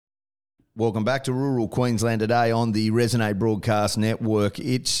Welcome back to Rural Queensland today on the Resonate Broadcast Network.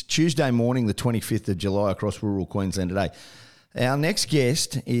 It's Tuesday morning, the 25th of July across Rural Queensland today. Our next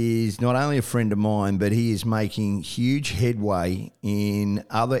guest is not only a friend of mine, but he is making huge headway in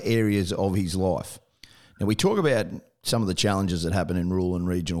other areas of his life. Now, we talk about some of the challenges that happen in rural and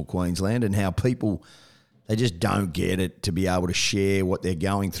regional Queensland and how people, they just don't get it to be able to share what they're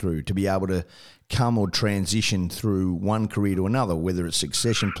going through, to be able to come or transition through one career to another, whether it's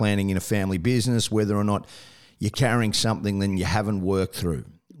succession planning in a family business, whether or not you're carrying something that you haven't worked through.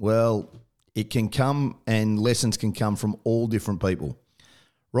 Well, it can come and lessons can come from all different people.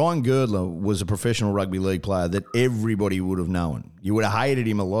 Ryan Girdler was a professional rugby league player that everybody would have known. You would have hated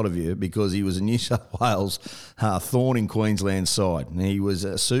him, a lot of you, because he was a New South Wales thorn in Queensland's side. And he was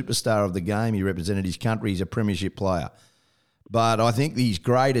a superstar of the game. He represented his country. He's a premiership player. But I think his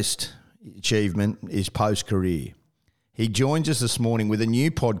greatest achievement is post-career. He joins us this morning with a new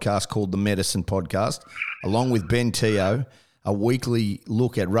podcast called The Medicine Podcast, along with Ben Teo, a weekly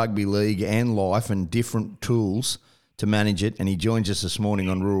look at rugby league and life and different tools to manage it, and he joins us this morning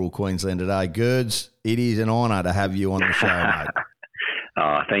on Rural Queensland today. Girds, it is an honour to have you on the show, mate.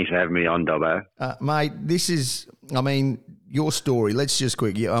 Thanks for having me on, Dobbo. Mate, this is, your story. Let's just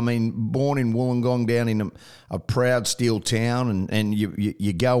quick. Born in Wollongong, down in a proud steel town, and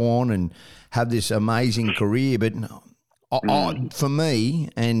you go on and have this amazing career. But for me,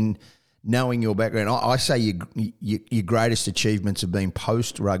 and knowing your background, I say your greatest achievements have been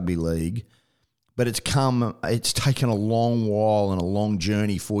post-rugby league. But it's taken a long while and a long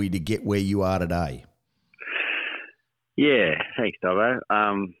journey for you to get where you are today. Yeah, thanks, Dobbo.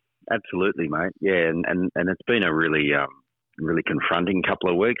 Absolutely, mate. Yeah, and it's been a really confronting couple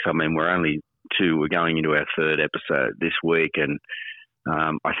of weeks. We're going into our third episode this week, and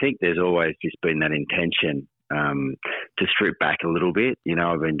I think there's always just been that intention to strip back a little bit.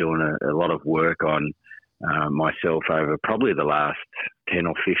 I've been doing a lot of work on myself over probably the last 10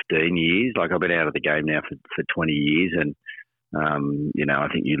 or 15 years. Like, I've been out of the game now for 20 years, and I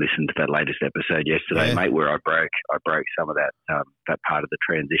think you listened to that latest episode yesterday, mate, where I broke some of that part of the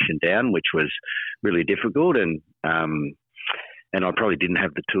transition down, which was really difficult, and I probably didn't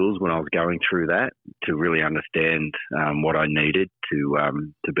have the tools when I was going through that to really understand what I needed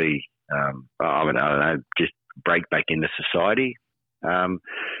to be just break back into society.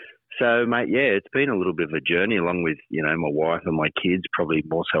 So, mate, yeah, it's been a little bit of a journey, along with, my wife and my kids, probably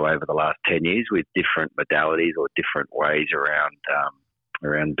more so over the last 10 years, with different modalities or different ways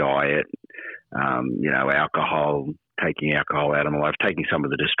around diet, alcohol, taking alcohol out of my life, taking some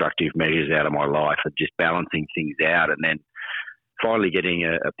of the destructive measures out of my life, and just balancing things out, and then finally getting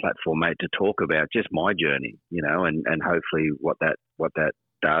a platform, mate, to talk about just my journey, and hopefully what that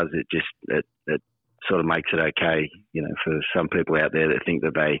does, it sort of makes it okay, for some people out there that think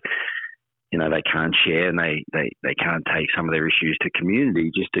that they can't share and they can't take some of their issues to community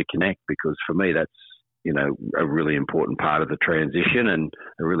just to connect, because for me that's, a really important part of the transition, and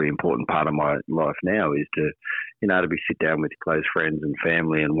a really important part of my life now is to be sit down with close friends and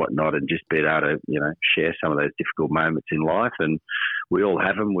family and whatnot, and just be able to, share some of those difficult moments in life. And we all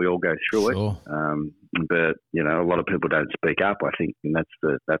have them, we all go through it. But, a lot of people don't speak up, I think, and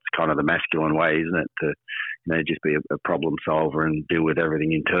that's kind of the masculine way, isn't it? To, just be a problem solver and deal with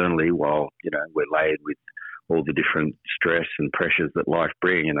everything internally while, we're layered with all the different stress and pressures that life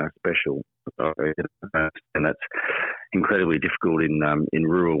brings, and that's incredibly difficult in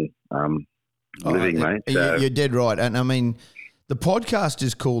rural living, mate. So, you're dead right. And the podcast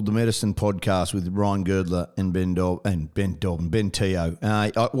is called The Medicine Podcast with Ryan Girdler and Ben Teo.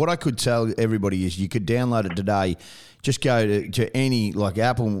 What I could tell everybody is you could download it today. Just go to any, like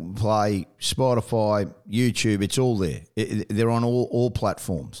Apple Play, Spotify, YouTube. It's all there. They're on all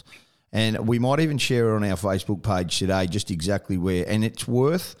platforms. And we might even share it on our Facebook page today, just exactly where. And it's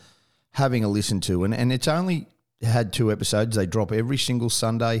worth having a listen to. And it's only had 2 episodes. They drop every single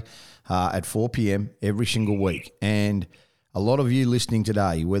Sunday at 4 p.m. every single week. And a lot of you listening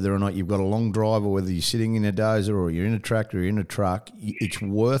today, whether or not you've got a long drive or whether you're sitting in a dozer or you're in a tractor or you're in a truck, it's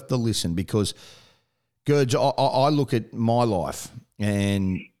worth the listen, because, Gerds, I look at my life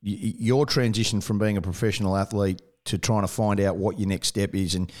and your transition from being a professional athlete to trying to find out what your next step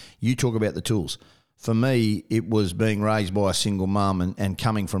is, and you talk about the tools. For me, it was being raised by a single mum and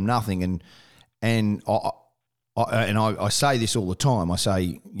coming from nothing, and I say this all the time. I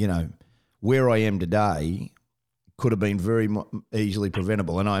say, where I am today could have been very easily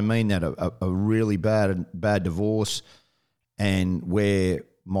preventable, and I mean that a really bad divorce, and where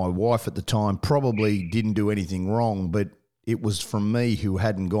my wife at the time probably didn't do anything wrong, but it was from me who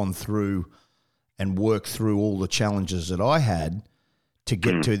hadn't gone through and worked through all the challenges that I had to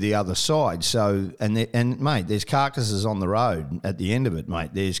get to the other side. So, and mate, there's carcasses on the road at the end of it,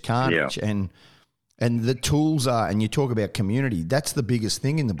 mate. There's carnage, and the tools are. And you talk about community. That's the biggest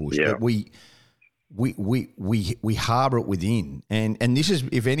thing in the bush. That we harbour it within. And this is,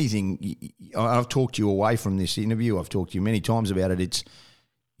 if anything, I've talked to you away from this interview. I've talked to you many times about it. It's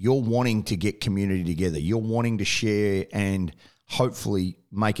you're wanting to get community together. You're wanting to share and hopefully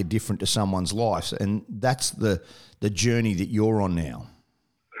make a difference to someone's life. And that's the journey that you're on now.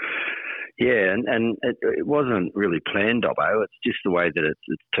 Yeah, and it wasn't really planned, Dobbo. It's just the way that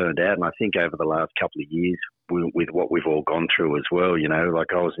it's turned out. And I think over the last couple of years, with what we've all gone through as well, you know, like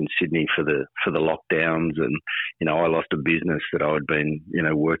I was in Sydney for the lockdowns, and you know, I lost a business that I had been, you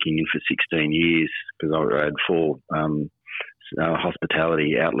know, working in for 16 years because I had 4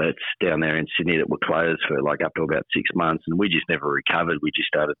 hospitality outlets down there in Sydney that were closed for like up to about 6 months, and we just never recovered. We just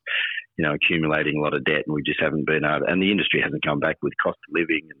started, you know, accumulating a lot of debt, and we just haven't been able. And the industry hasn't come back with cost of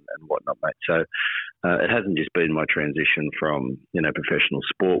living and whatnot, mate. So it hasn't just been my transition from, you know, professional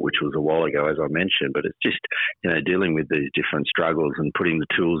sport, which was a while ago, as I mentioned, but it's just, you know, dealing with these different struggles and putting the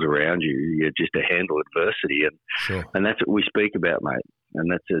tools around you just to handle adversity, and that's what we speak about, mate.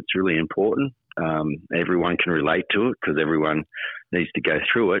 And it's really important. Everyone can relate to it because everyone needs to go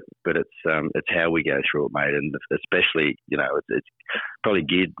through it, but it's how we go through it, mate. And especially, you know, it's probably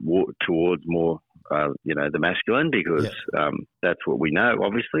geared towards more, you know, the masculine because that's what we know,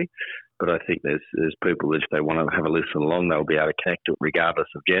 obviously. But I think there's people, if they want to have a listen along, they'll be able to connect to it regardless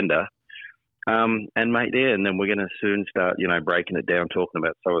of gender. And mate, and then we're going to soon start, you know, breaking it down, talking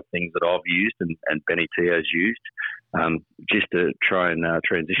about some of the things that I've used and Benny Tio's used, just to try and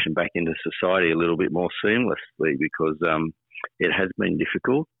transition back into society a little bit more seamlessly because it has been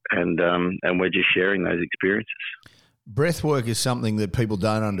difficult, and we're just sharing those experiences. Breathwork is something that people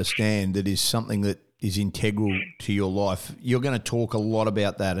don't understand. That is something that is integral to your life. You're going to talk a lot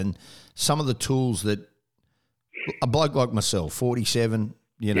about that and some of the tools that a bloke like myself, 47,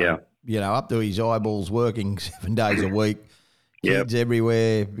 you know, up to his eyeballs, working 7 days a week, kids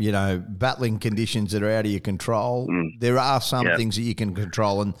everywhere, you know, battling conditions that are out of your control. There are some things that you can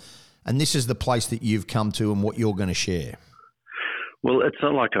control, and this is the place that you've come to and what you're going to share. Well, it's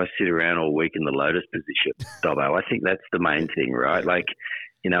not like I sit around all week in the lotus position, Dobbo. I think that's the main thing, right? Like,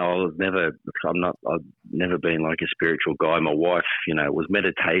 you know, I've never been like a spiritual guy. My wife, you know, it was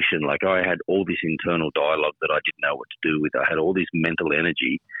meditation. Like I had all this internal dialogue that I didn't know what to do with. I had all this mental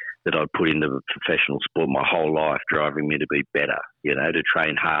energy that I'd put into professional sport my whole life, driving me to be better, you know, to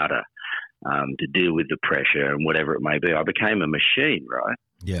train harder, to deal with the pressure and whatever it may be. I became a machine, right?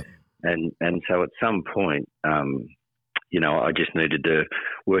 Yeah. And so at some point, you know, I just needed to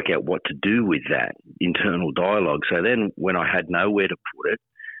work out what to do with that internal dialogue. So then when I had nowhere to put it,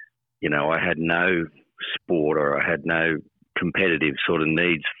 you know, I had no sport or I had no competitive sort of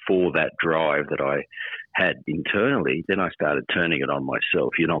needs for that drive that I had internally, then I started turning it on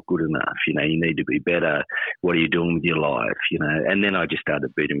myself. You're not good enough. You know, you need to be better. What are you doing with your life? You know, and then I just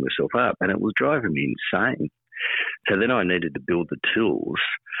started beating myself up and it was driving me insane. So then I needed to build the tools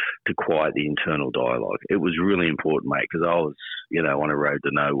to quiet the internal dialogue. It was really important, mate, because I was, you know, on a road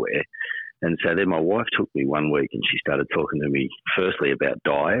to nowhere. And so then my wife took me one week and she started talking to me firstly about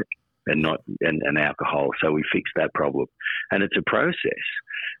diet and alcohol. So we fixed that problem. And it's a process.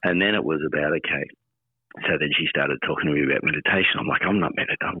 And then it was about, okay, so then she started talking to me about meditation. I'm like, I'm not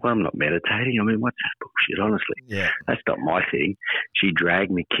meditating. I mean, what's that bullshit, honestly? Yeah. That's not my thing. She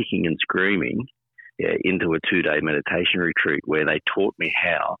dragged me kicking and screaming into a 2-day meditation retreat where they taught me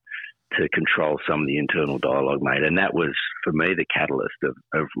how to control some of the internal dialogue, mate. And that was, for me, the catalyst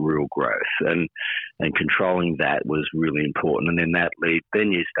of real growth. And controlling that was really important. And then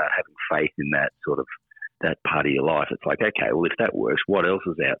then you start having faith in that sort of that part of your life. It's like, okay, well, if that works, what else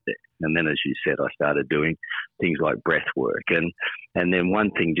is out there? And then, as you said, I started doing things like breath work. And then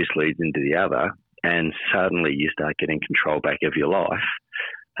one thing just leads into the other. And suddenly you start getting control back of your life.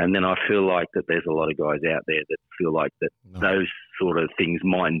 And then I feel like that there's a lot of guys out there that feel like that those sort of things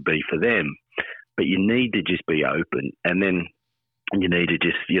mightn't be for them. But you need to just be open, and then you need to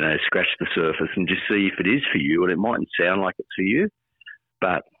just, you know, scratch the surface and just see if it is for you. And it mightn't sound like it's for you,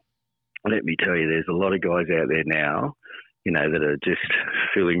 but let me tell you, there's a lot of guys out there now, you know, that are just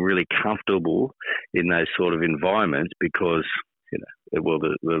feeling really comfortable in those sort of environments because, you know, well,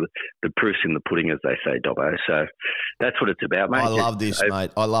 the proof's in the pudding, as they say, Dobbo. So that's what it's about, mate. I love this,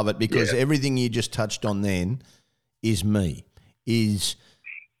 mate. I love it because everything you just touched on then is me, is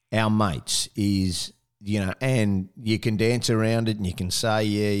our mates, is, you know, and you can dance around it and you can say,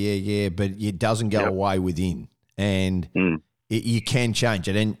 yeah, but it doesn't go away within. And you can change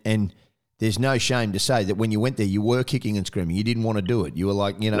it. And there's no shame to say that when you went there, you were kicking and screaming. You didn't want to do it. You were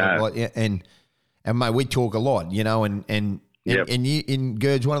like, you know, No. like, and mate, we talk a lot, you know, and Yep. you, in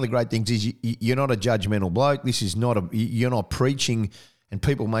Gerds, one of the great things is you're not a judgmental bloke. This is not you're not preaching, and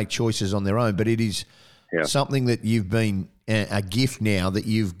people make choices on their own, but it is something that you've been a gift now that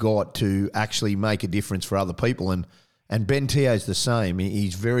you've got to actually make a difference for other people. And Ben Teo's the same.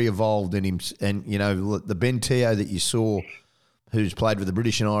 He's very evolved in him, and you know the Ben Teo that you saw, who's played with the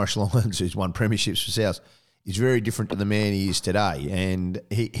British and Irish Lions, who's won premierships for South, is very different to the man he is today. And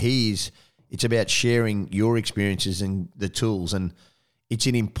he is. It's about sharing your experiences and the tools, and it's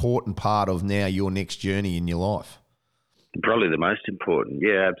an important part of now your next journey in your life. Probably the most important.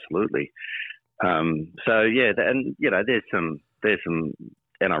 Yeah, absolutely. So yeah, and you know, there's some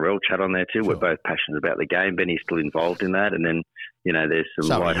NRL chat on there too. Sure. We're both passionate about the game. Benny's still involved in that, and then you know, there's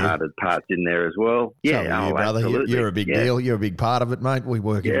some lighthearted parts in there as well. Yeah, so brother, absolutely. You're a big deal. You're a big part of it, mate. We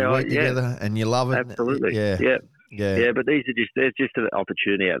work every week together, and you love it. Absolutely. Yeah, but there's just an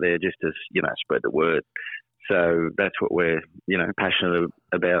opportunity out there just to, you know, spread the word. So that's what we're, you know, passionate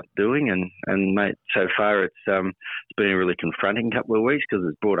about doing. And mate, so far it's been a really confronting couple of weeks because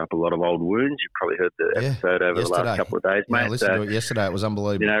it's brought up a lot of old wounds. You've probably heard the episode over the last couple of days, mate. I listened to it yesterday. It was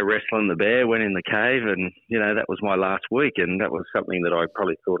unbelievable. You know, wrestling the bear, went in the cave, and, you know, that was my last week. And that was something that I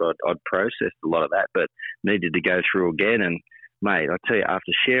probably thought I'd processed a lot of that, but needed to go through again. And, mate, I tell you,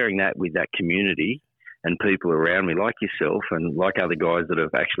 after sharing that with that community, and people around me like yourself and like other guys that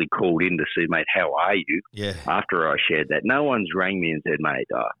have actually called in to see, mate, how are you? Yeah. After I shared that, no one's rang me and said, mate,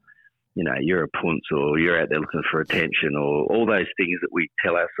 you know, you're a punce, or you're out there looking for attention, or all those things that we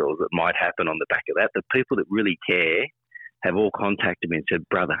tell ourselves that might happen on the back of that. The people that really care have all contacted me and said,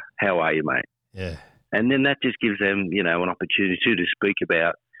 brother, how are you, mate? Yeah. And then that just gives them, you know, an opportunity to speak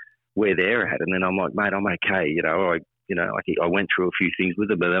about where they're at. And then I'm like, mate, I'm okay. You know, I went through a few things with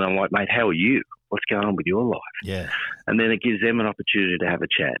them, but then I'm like, mate, how are you? What's going on with your life? Yeah. And then it gives them an opportunity to have a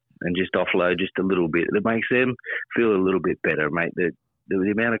chat and just offload just a little bit. It makes them feel a little bit better, mate.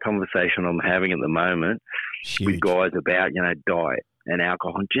 The amount of conversation I'm having at the moment with guys about, you know, diet and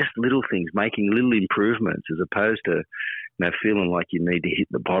alcohol and just little things, making little improvements as opposed to, you know, feeling like you need to hit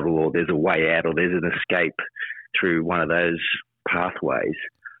the bottle or there's a way out or there's an escape through one of those pathways.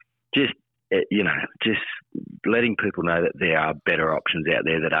 Just letting people know that there are better options out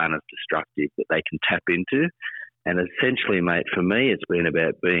there that aren't as destructive, that they can tap into. And essentially, mate, for me, it's been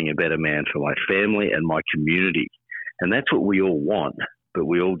about being a better man for my family and my community. And that's what we all want, but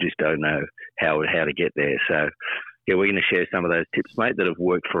we all just don't know how to get there. So, yeah, we're going to share some of those tips, mate, that have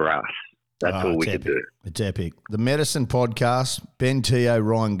worked for us. That's all we can do. It's epic. The Medicine Podcast, Ben Teo,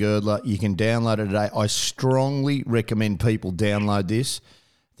 Ryan Girdler. You can download it today. I strongly recommend people download this.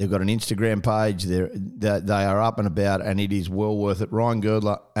 They've got an Instagram page. They are up and about, and it is well worth it. Ryan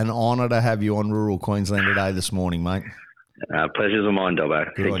Girdler, an honour to have you on Rural Queensland Today this morning, mate. Pleasure's all mine, Dobbo.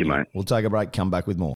 Thank you, mate. We'll take a break, come back with more.